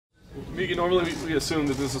Normally we assume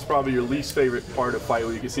that this is probably your least favorite part of Fight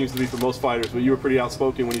Week. It seems to be for most fighters, but you were pretty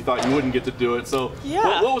outspoken when you thought you wouldn't get to do it. So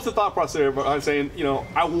yeah. What was the thought process there behind saying,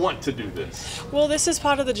 I want to do this? Well, this is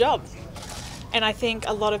part of the job. And I think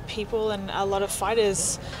a lot of people and a lot of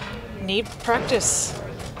fighters need practice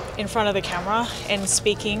in front of the camera and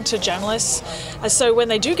speaking to journalists. So when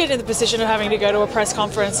they do get in the position of having to go to a press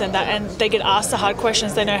conference and they get asked the hard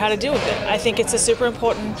questions, they know how to deal with it. I think it's a super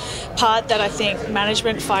important part that I think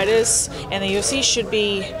management, fighters, and the UFC should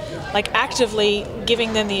be actively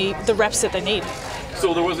giving them the reps that they need.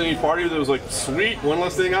 So there wasn't any party that was like, sweet, one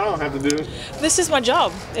less thing I don't have to do? This is my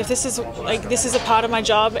job. If this is a part of my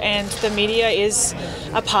job, and the media is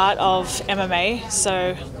a part of MMA,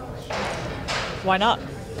 so why not?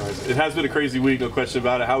 It has been a crazy week, no question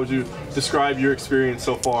about it. How would you describe your experience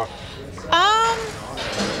so far?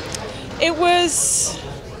 It was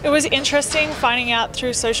interesting finding out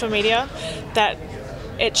through social media that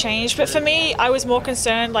it changed. But for me, I was more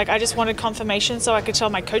concerned, I just wanted confirmation so I could tell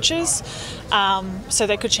my coaches so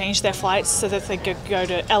they could change their flights so that they could go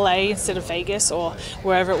to LA instead of Vegas or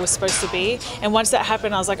wherever it was supposed to be. And once that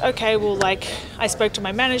happened, I was like, okay, well, I spoke to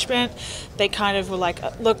my management. They kind of were like,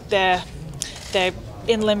 look, they're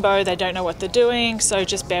in limbo, they don't know what they're doing, so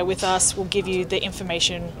just bear with us, we'll give you the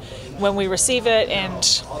information when we receive it.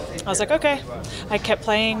 And I was like, okay. I kept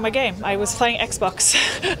playing my game. I was playing Xbox.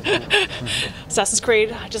 Assassin's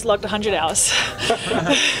Creed, I just logged 100 hours.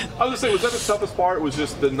 I was gonna say, was that the toughest part, was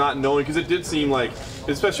just the not knowing? Because it did seem like,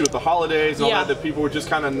 especially with the holidays and all that people were just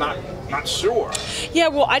kind of not sure. Yeah,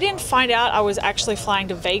 well, I didn't find out I was actually flying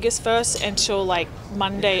to Vegas first until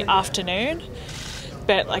Monday afternoon.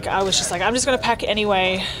 But I was just I'm just going to pack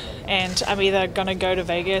anyway, and I'm either going to go to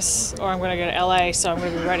Vegas or I'm going to go to LA, so I'm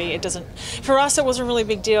going to be ready. For us, it wasn't really a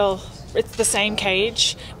big deal. It's the same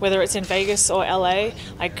cage, whether it's in Vegas or LA.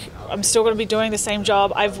 I'm still going to be doing the same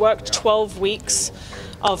job. I've worked 12 weeks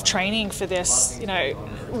of training for this.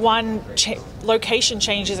 One location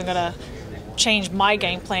change isn't going to change my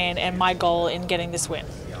game plan and my goal in getting this win.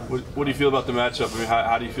 What do you feel about the matchup? I mean,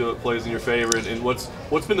 how do you feel it plays in your favor? And what's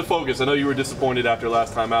been the focus? I know you were disappointed after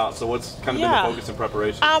last time out, so what's kind of been the focus in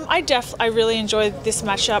preparation? I really enjoyed this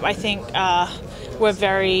matchup. I think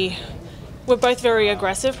we're both very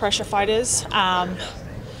aggressive pressure fighters.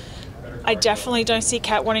 I definitely don't see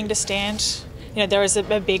Kat wanting to stand. There is a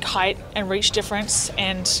big height and reach difference,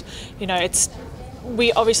 and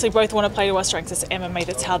we obviously both want to play to our strengths. It's MMA.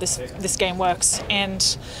 That's how this game works.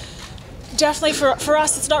 And definitely for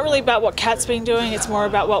us, it's not really about what Kat's been doing. It's more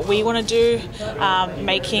about what we want to do,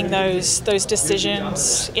 making those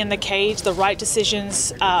decisions in the cage, the right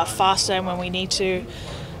decisions, faster and when we need to,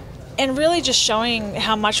 and really just showing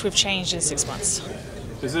how much we've changed in 6 months.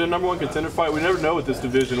 Is it a #1 contender fight? We never know with this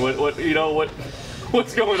division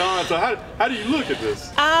what's going on. So how do you look at this?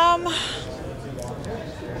 I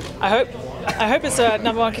hope it's a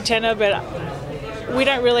 #1 contender, but we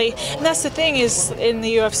don't really, and that's the thing, is in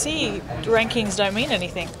the UFC, rankings don't mean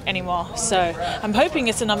anything anymore. So I'm hoping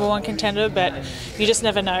it's a #1 contender, but you just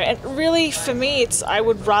never know. And really, for me, I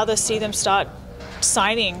would rather see them start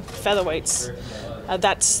signing featherweights.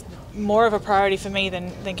 That's more of a priority for me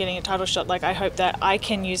than getting a title shot. I hope that I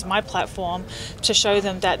can use my platform to show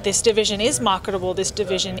them that this division is marketable, this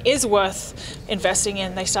division is worth investing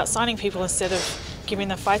in. They start signing people instead of giving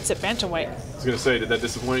them fights at bantamweight. I was going to say, did that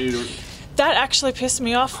disappoint you? That actually pissed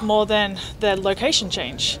me off more than the location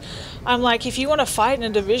change. I'm like, if you want to fight in a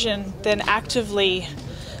division, then actively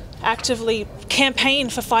campaign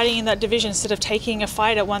for fighting in that division instead of taking a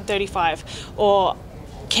fight at 135 or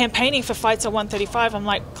campaigning for fights at 135. I'm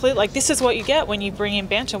like, clear, this is what you get when you bring in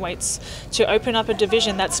bantamweights to open up a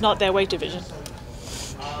division that's not their weight division.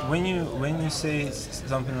 When you say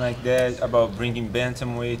something like that about bringing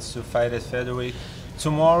bantamweights to fight at featherweight,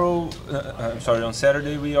 tomorrow, on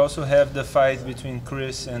Saturday, we also have the fight between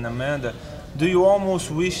Chris and Amanda. Do you almost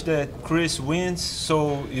wish that Chris wins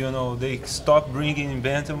so, they stop bringing in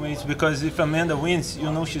bantamweights? Because if Amanda wins,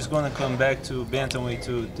 she's going to come back to bantamweight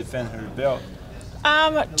to defend her belt.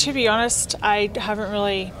 To be honest, I haven't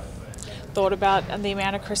really thought about the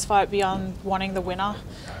Amanda-Chris fight beyond wanting the winner.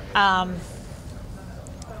 I'm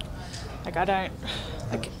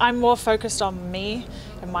more focused on me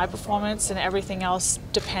and my performance, and everything else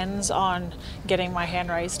depends on getting my hand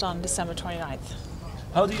raised on December 29th.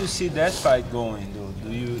 How do you see that fight going, though?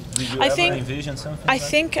 Did you ever envision something? I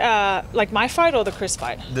think like my fight or the Chris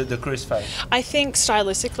fight. The Chris fight. I think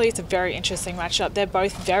stylistically it's a very interesting matchup. They're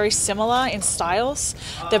both very similar in styles.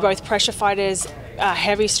 They're both pressure fighters,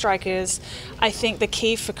 heavy strikers. I think the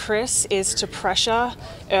key for Chris is to pressure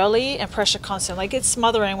early and pressure constantly. Like, it's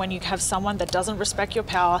smothering when you have someone that doesn't respect your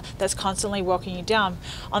power, that's constantly walking you down.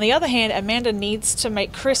 On the other hand, Amanda needs to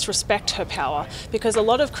make Chris respect her power, because a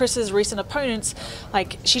lot of Chris's recent opponents,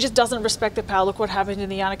 like, she just doesn't respect the power. Look what happened in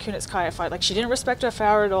the Yana Kunitskaya fight. Like, she didn't respect her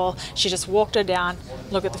power at all. She just walked her down.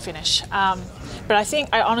 Look at the finish. But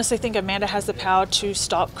I honestly think Amanda has the power to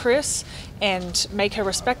stop Chris and make her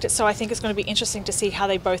respect it. So I think it's going to be interesting to see how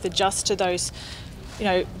they both adjust to those,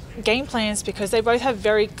 game plans, because they both have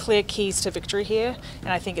very clear keys to victory here, and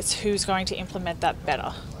I think it's who's going to implement that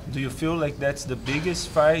better. Do you feel like that's the biggest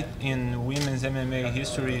fight in women's MMA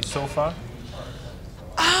history so far?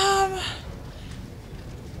 I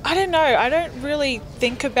don't know. I don't really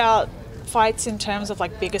think about fights in terms of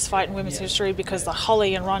like biggest fight in women's history, because the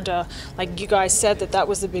Holly and Ronda, like you guys said, that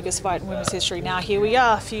was the biggest fight in women's history. Now here we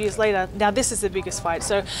are a few years later. Now this is the biggest fight.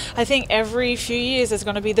 So I think every few years there's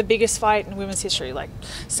going to be the biggest fight in women's history. Like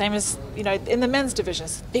same as in the men's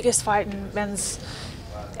divisions, biggest fight in men's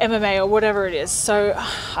MMA or whatever it is. So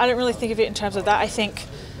I don't really think of it in terms of that. I think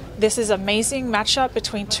this is an amazing matchup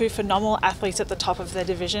between two phenomenal athletes at the top of their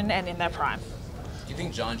division and in their prime. Do you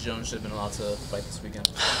think Jon Jones should have been allowed to fight this weekend?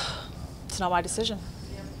 It's not my decision.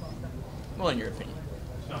 Well, in your opinion.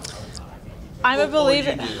 I'm a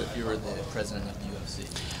believer. What would you do if you were the president of the UFC?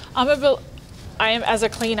 I am, as a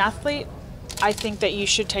clean athlete, I think that you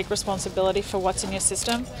should take responsibility for what's in your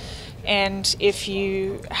system. And if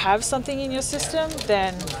you have something in your system,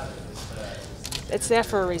 then it's there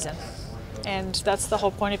for a reason. And that's the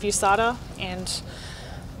whole point of USADA. And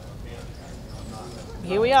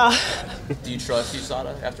here we are. Do you trust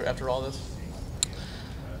USADA after all this?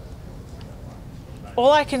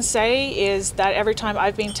 All I can say is that every time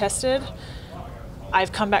I've been tested,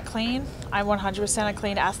 I've come back clean. I'm 100% a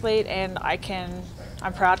clean athlete, and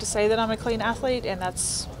I'm proud to say that I'm a clean athlete, and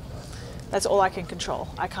that's all I can control.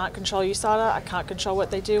 I can't control USADA. I can't control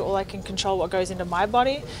what they do. All I can control what goes into my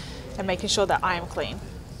body and making sure that I am clean.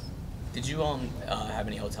 Did you have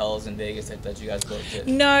any hotels in Vegas that you guys booked at?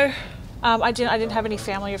 No. I didn't have any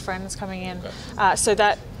family or friends coming in, okay. So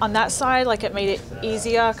that on that side, like, it made it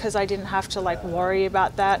easier because I didn't have to like worry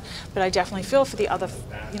about that. But I definitely feel for the other,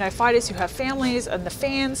 fighters who have families and the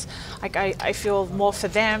fans. Like, I feel more for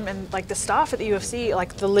them and like the staff at the UFC,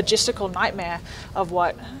 like the logistical nightmare of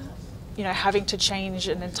what, having to change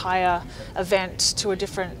an entire event to a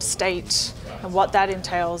different state and what that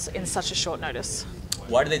entails in such a short notice.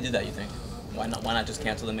 Why do they do that, you think? Why not just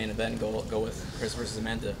cancel the main event and go with Chris versus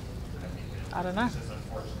Amanda? I don't know.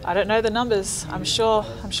 I don't know the numbers. I'm sure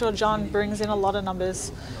John brings in a lot of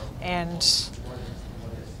numbers, and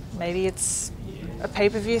maybe it's a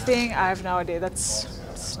pay-per-view thing. I have no idea.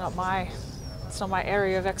 It's not my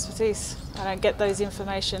area of expertise. I don't get those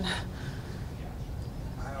information.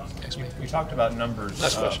 We talked about numbers,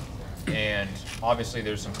 and obviously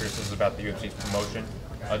there's some criticism about the UFC's promotion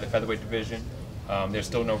of the featherweight division. There's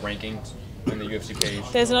still no rankings on the UFC page.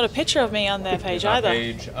 There's not a picture of me on their page either.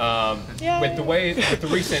 With the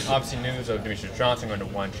recent obviously news of Demetrius Johnson going to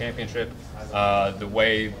one championship, the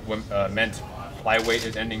way men's flyweight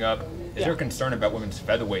is ending up, is there concern about women's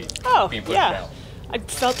featherweight being pushed out? I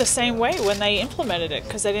felt the same way when they implemented it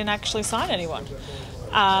because they didn't actually sign anyone.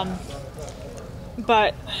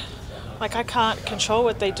 But like, I can't control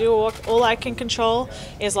what they do. All I can control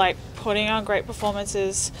is like putting on great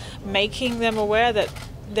performances, making them aware that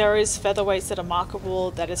there is featherweights that are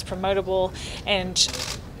marketable, that is promotable, and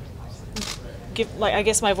give, like, I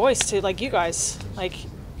guess, my voice to like you guys. Like,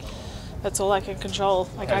 that's all I can control.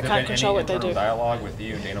 Like, I can't control what they do. Dialogue with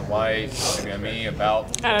you, Dana White, me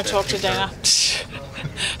about. I don't talk to Dana.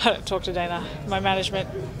 I don't talk to Dana. My management,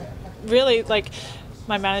 really, like,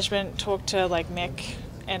 my management talk to like Mick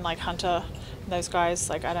and like Hunter, and those guys.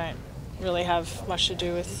 Like, I don't really have much to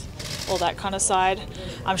do with all that kind of side.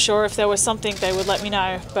 I'm sure if there was something they would let me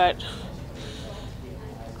know, but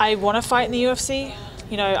I want to fight in the UFC.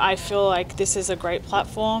 I feel like this is a great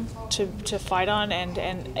platform to fight on, and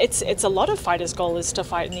it's a lot of fighters' goal is to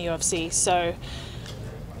fight in the UFC. So,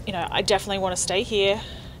 I definitely want to stay here,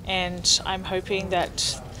 and I'm hoping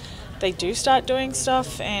that they do start doing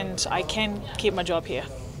stuff and I can keep my job here.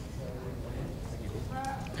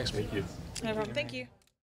 Thank you. No problem. Thank you.